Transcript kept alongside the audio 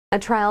A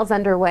trial's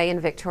underway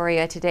in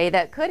Victoria today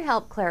that could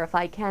help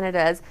clarify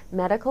Canada's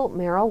medical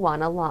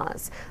marijuana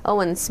laws.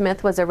 Owen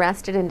Smith was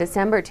arrested in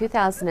December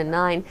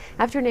 2009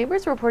 after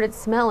neighbors reported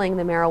smelling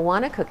the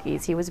marijuana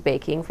cookies he was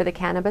baking for the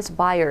Cannabis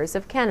Buyers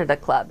of Canada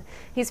Club.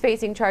 He's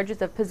facing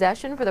charges of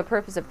possession for the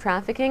purpose of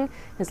trafficking.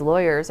 His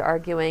lawyers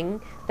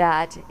arguing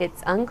that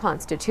it's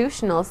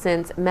unconstitutional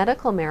since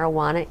medical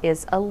marijuana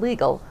is a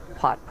legal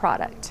pot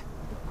product.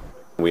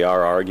 We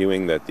are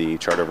arguing that the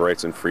Charter of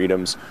Rights and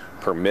Freedoms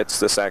permits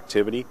this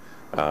activity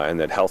and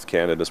that Health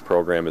Canada's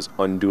program is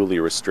unduly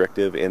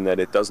restrictive in that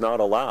it does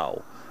not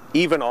allow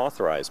even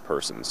authorized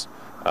persons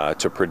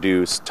to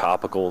produce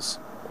topicals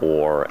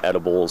or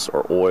edibles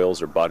or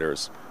oils or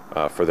butters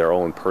for their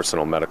own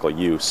personal medical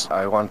use.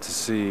 I want to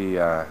see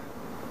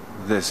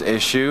this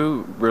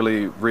issue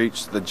really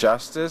reach the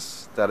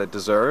justice that it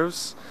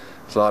deserves.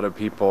 There's a lot of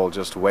people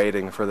just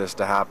waiting for this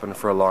to happen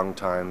for a long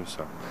time,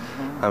 so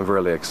I'm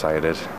really excited.